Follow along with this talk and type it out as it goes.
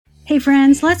Hey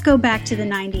friends, let's go back to the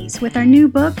 90s with our new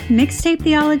book, Mixtape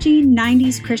Theology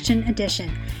 90s Christian Edition.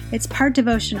 It's part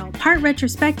devotional, part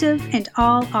retrospective, and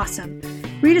all awesome.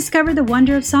 Rediscover the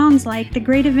wonder of songs like The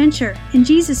Great Adventure and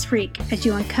Jesus Freak as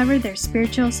you uncover their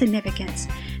spiritual significance.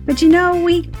 But you know,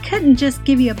 we couldn't just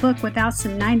give you a book without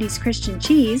some 90s Christian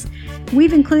cheese.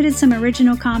 We've included some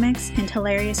original comics and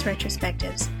hilarious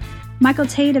retrospectives. Michael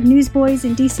Tate of Newsboys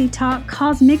and DC Talk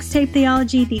calls Mixtape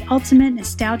Theology the ultimate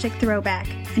nostalgic throwback,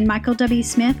 and Michael W.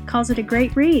 Smith calls it a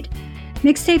great read.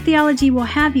 Mixtape Theology will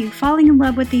have you falling in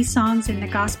love with these songs and the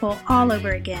gospel all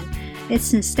over again.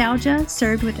 It's nostalgia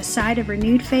served with a side of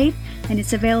renewed faith, and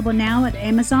it's available now at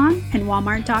Amazon and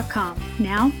Walmart.com.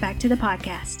 Now, back to the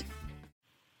podcast.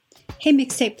 Hey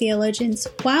Mixtape Theologians,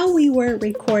 while we were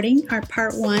recording our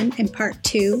Part 1 and Part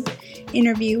 2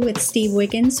 interview with Steve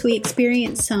Wiggins, we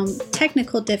experienced some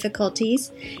technical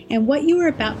difficulties, and what you were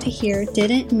about to hear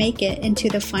didn't make it into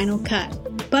the final cut.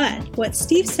 But what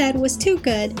Steve said was too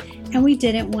good, and we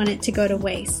didn't want it to go to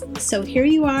waste. So here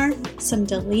you are, some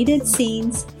deleted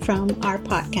scenes from our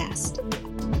podcast.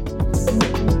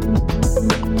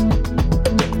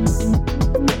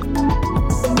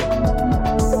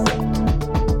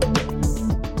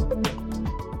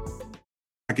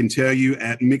 I can tell you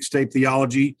at Mixtape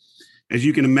Theology, as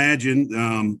you can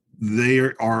imagine,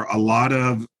 there are a lot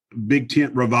of Big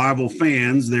Tent Revival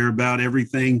fans. They're about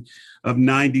everything of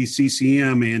 90s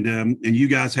CCM, and you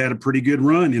guys had a pretty good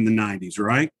run in the 90s,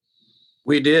 right?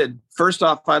 We did. First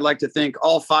off, I'd like to thank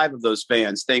all 5 of those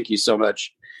fans. Thank you so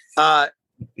much.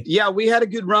 Yeah, we had a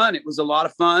good run. It was a lot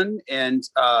of fun, and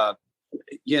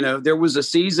there was a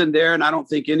season there, and I don't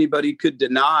think anybody could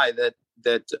deny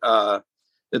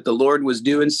that the Lord was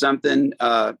doing something,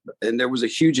 and there was a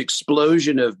huge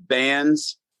explosion of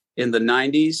bands in the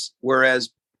 90s, whereas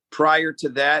prior to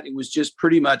that, it was just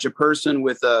pretty much a person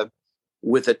with a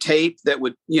tape that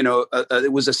would,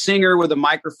 it was a singer with a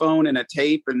microphone and a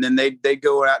tape, and then they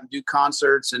go out and do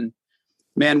concerts. And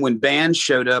man, when bands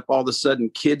showed up, all of a sudden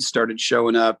kids started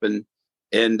showing up, and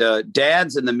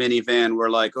dads in the minivan were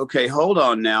like, okay, hold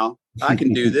on now, I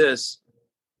can do this.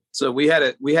 So we had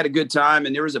a good time,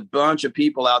 and there was a bunch of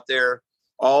people out there.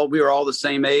 We were all the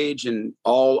same age and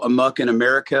all amuck in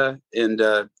America, and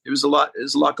it was a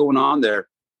lot going on there.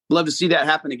 Love to see that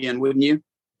happen again, wouldn't you?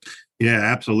 Yeah,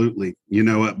 absolutely.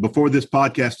 Before this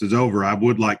podcast is over, I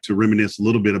would like to reminisce a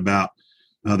little bit about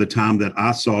the time that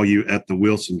I saw you at the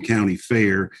Wilson County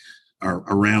Fair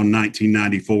around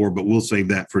 1994, but we'll save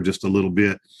that for just a little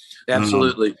bit.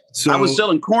 Absolutely. I was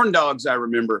selling corn dogs, I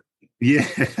remember. Yeah.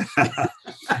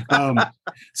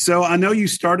 So I know you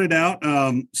started out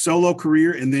solo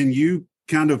career, and then you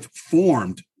kind of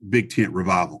formed Big Tent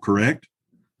Revival, correct?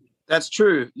 That's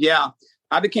true. Yeah.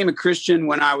 I became a Christian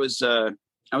when I was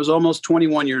almost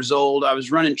 21 years old. I was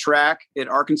running track at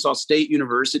Arkansas State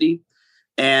University,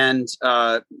 and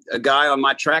a guy on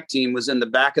my track team was in the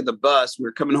back of the bus. We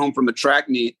were coming home from a track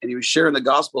meet, and he was sharing the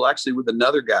gospel actually with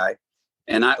another guy,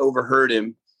 and I overheard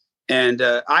him. And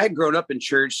I had grown up in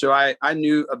church, so I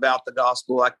knew about the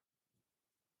gospel.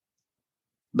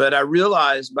 But I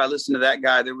realized by listening to that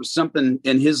guy, there was something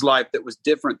in his life that was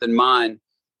different than mine.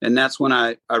 And that's when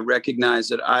I recognized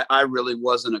that I really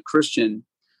wasn't a Christian.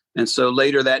 And so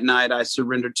later that night, I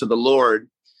surrendered to the Lord.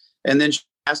 And then she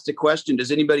asked a question,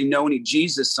 does anybody know any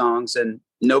Jesus songs? And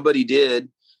nobody did.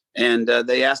 And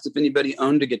they asked if anybody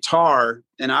owned a guitar.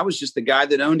 And I was just the guy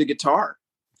that owned a guitar,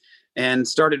 and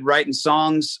started writing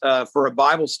songs for a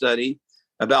Bible study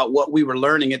about what we were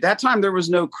learning. At that time, there was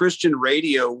no Christian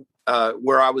radio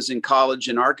where I was in college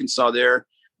in Arkansas there.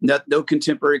 No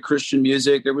contemporary Christian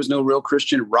music. There was no real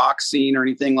Christian rock scene or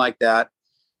anything like that.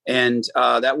 And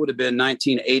that would have been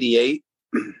 1988.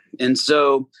 And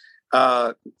so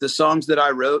the songs that I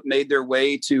wrote made their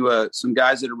way to some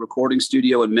guys at a recording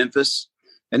studio in Memphis.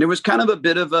 And there was kind of a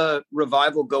bit of a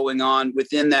revival going on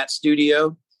within that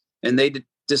studio. And they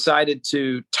decided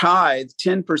to tithe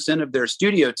 10% of their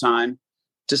studio time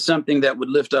to something that would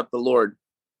lift up the Lord.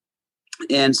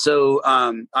 And so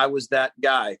I was that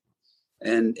guy.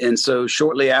 And so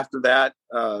shortly after that,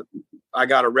 I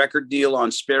got a record deal on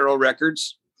Sparrow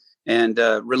Records and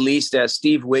released as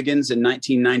Steve Wiggins in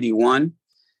 1991.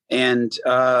 And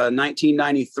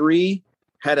 1993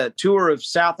 had a tour of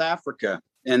South Africa.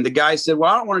 And the guy said,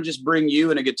 well, I don't want to just bring you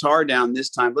and a guitar down this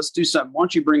time. Let's do something. Why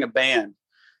don't you bring a band?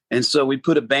 And so we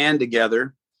put a band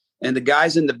together, and the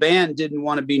guys in the band didn't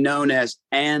want to be known as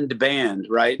and band,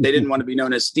 right? They didn't want to be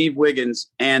known as Steve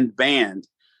Wiggins and band.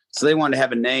 So they wanted to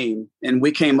have a name, and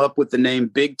we came up with the name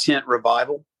Big Tent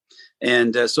Revival.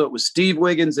 And so it was Steve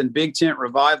Wiggins and Big Tent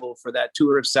Revival for that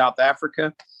tour of South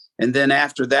Africa. And then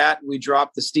after that, we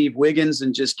dropped the Steve Wiggins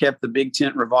and just kept the Big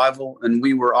Tent Revival, and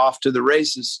we were off to the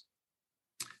races.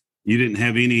 You didn't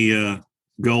have any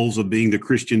goals of being the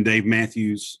Christian Dave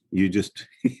Matthews? You just...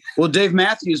 Well, Dave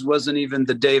Matthews wasn't even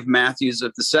the Dave Matthews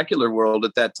of the secular world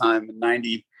at that time in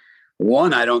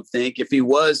 91, I don't think. If he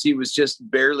was just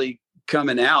barely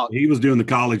coming out. He was doing the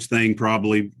college thing,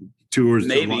 probably tours.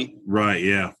 Maybe. Right.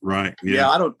 Yeah. Right. Yeah.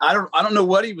 I don't know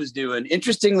what he was doing.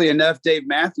 Interestingly enough, Dave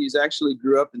Matthews actually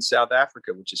grew up in South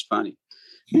Africa, which is funny.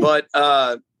 But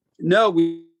no,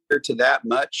 we weren't to that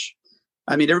much.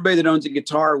 I mean, everybody that owns a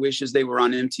guitar wishes they were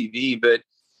on MTV, but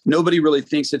nobody really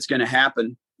thinks it's going to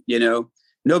happen. You know,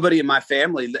 nobody in my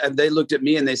family, they looked at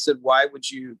me and they said, why would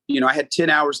you, I had 10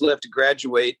 hours left to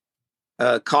graduate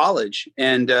college,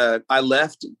 and I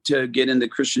left to get in the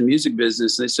Christian music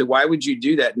business. And they said, why would you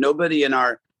do that? Nobody in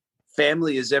our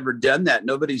family has ever done that.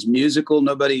 Nobody's musical.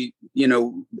 Nobody,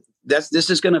 this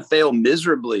is going to fail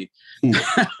miserably.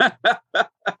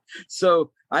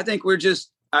 So I think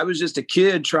I was just a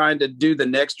kid trying to do the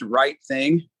next right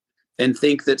thing and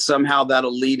think that somehow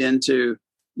that'll lead into,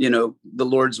 the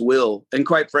Lord's will. And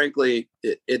quite frankly,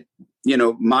 it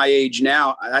my age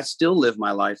now, I still live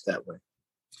my life that way.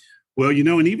 Well,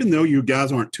 and even though you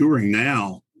guys aren't touring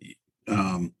now,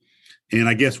 and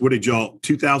I guess, what did y'all,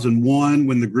 2001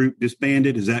 when the group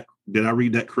disbanded? Did I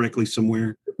read that correctly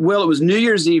somewhere? Well, it was New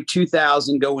Year's Eve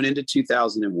 2000 going into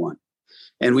 2001.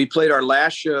 And we played our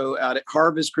last show out at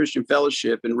Harvest Christian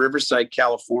Fellowship in Riverside,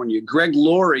 California. Greg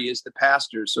Laurie is the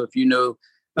pastor. So if you know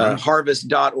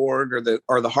harvest.org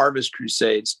or the Harvest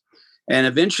Crusades. And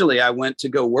eventually I went to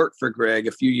go work for Greg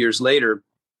a few years later.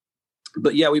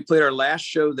 But yeah, we played our last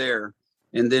show there.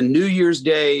 And then New Year's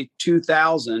Day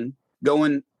 2000,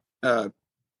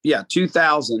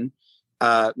 2000,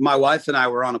 my wife and I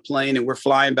were on a plane and we're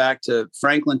flying back to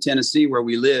Franklin, Tennessee, where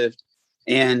we lived.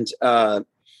 And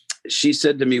she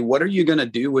said to me, what are you going to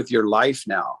do with your life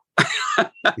now?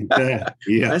 Yeah.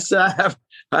 I said,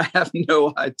 I have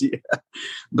no idea.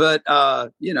 But,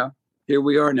 here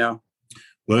we are now.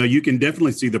 Well, you can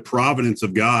definitely see the providence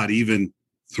of God, even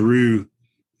through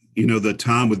the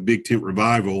time with Big Tent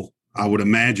Revival. I would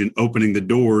imagine opening the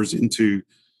doors into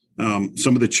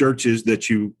some of the churches that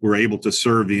you were able to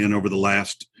serve in over the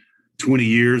last 20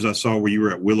 years. I saw where you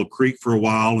were at Willow Creek for a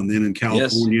while, and then in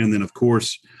California. Yes. And then, of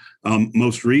course,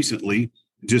 most recently,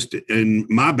 just in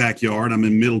my backyard, I'm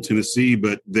in Middle Tennessee,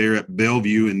 but they're at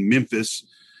Bellevue in Memphis.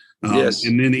 Yes.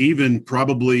 And then even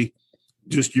probably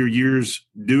just your years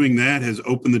doing that has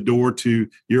opened the door to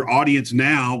your audience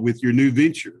now with your new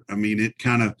venture. I mean, it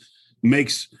kind of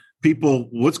makes people,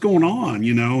 what's going on,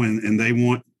 and they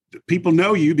want, people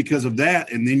know you because of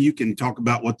that. And then you can talk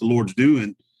about what the Lord's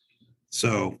doing.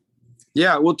 So.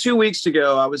 Yeah. Well, 2 weeks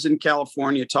ago, I was in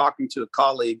California talking to a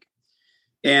colleague,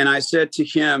 and I said to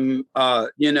him,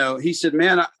 he said,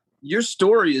 man, your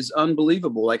story is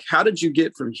unbelievable. Like, how did you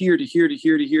get from here to here to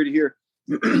here to here to here?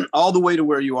 All the way to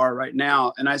where you are right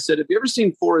now. And I said, have you ever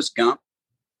seen Forrest Gump?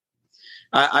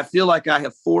 I feel like I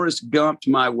have Forrest Gumped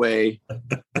my way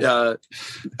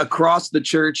across the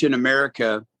church in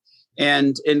America.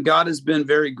 And God has been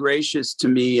very gracious to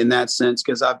me in that sense,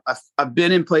 because I've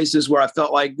been in places where I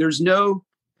felt like there's no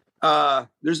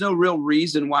real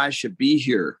reason why I should be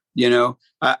here.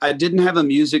 I didn't have a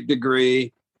music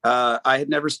degree. I had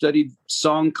never studied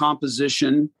song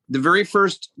composition. The very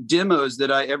first demos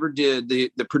that I ever did, the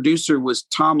producer was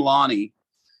Tom Lonnie,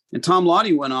 and Tom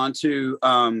Lonnie went on to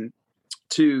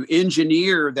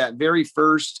engineer that very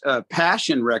first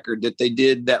Passion record that they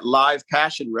did, that live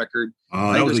Passion record.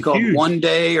 I think it was called huge. One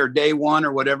Day or Day One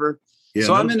or whatever. Yeah,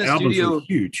 so I'm in the studio.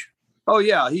 Huge. Oh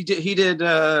yeah, he did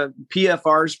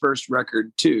PFR's first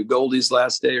record too, Goldie's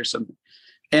Last Day or something.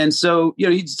 And so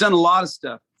he's done a lot of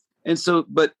stuff. And so,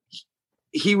 but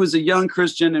he was a young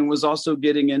Christian and was also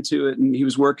getting into it. And he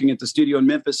was working at the studio in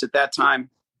Memphis at that time.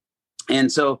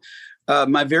 And so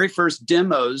my very first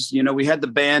demos, we had the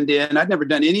band in. I'd never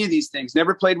done any of these things,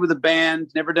 never played with a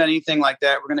band, never done anything like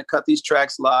that. We're going to cut these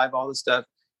tracks live, all this stuff.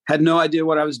 Had no idea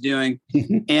what I was doing.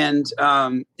 And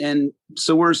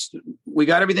so we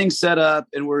got everything set up,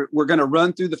 and we're going to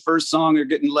run through the first song. We're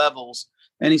getting levels.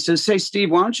 And he says, hey, Steve,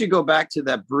 why don't you go back to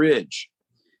that bridge?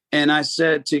 And I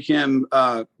said to him,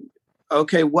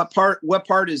 okay, what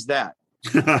part is that?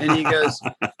 And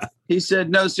he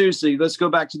said, no, seriously, let's go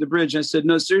back to the bridge. I said,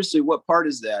 no, seriously, what part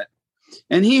is that?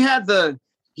 And he had the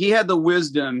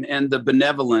wisdom and the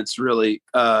benevolence really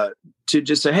to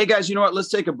just say, hey guys, you know what? Let's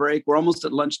take a break. We're almost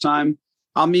at lunchtime.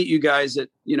 I'll meet you guys at,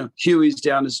 Huey's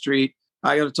down the street.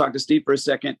 I got to talk to Steve for a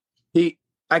second.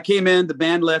 I came in, the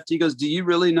band left. He goes, do you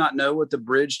really not know what the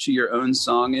bridge to your own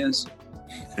song is?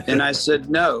 And I said,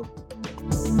 no.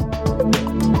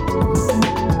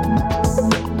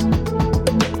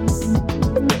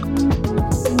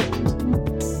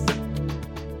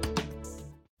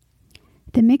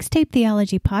 The Mixtape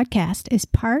Theology Podcast is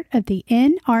part of the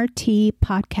NRT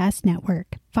Podcast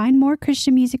Network. Find more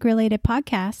Christian music-related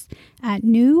podcasts at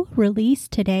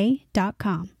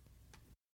newreleasetoday.com.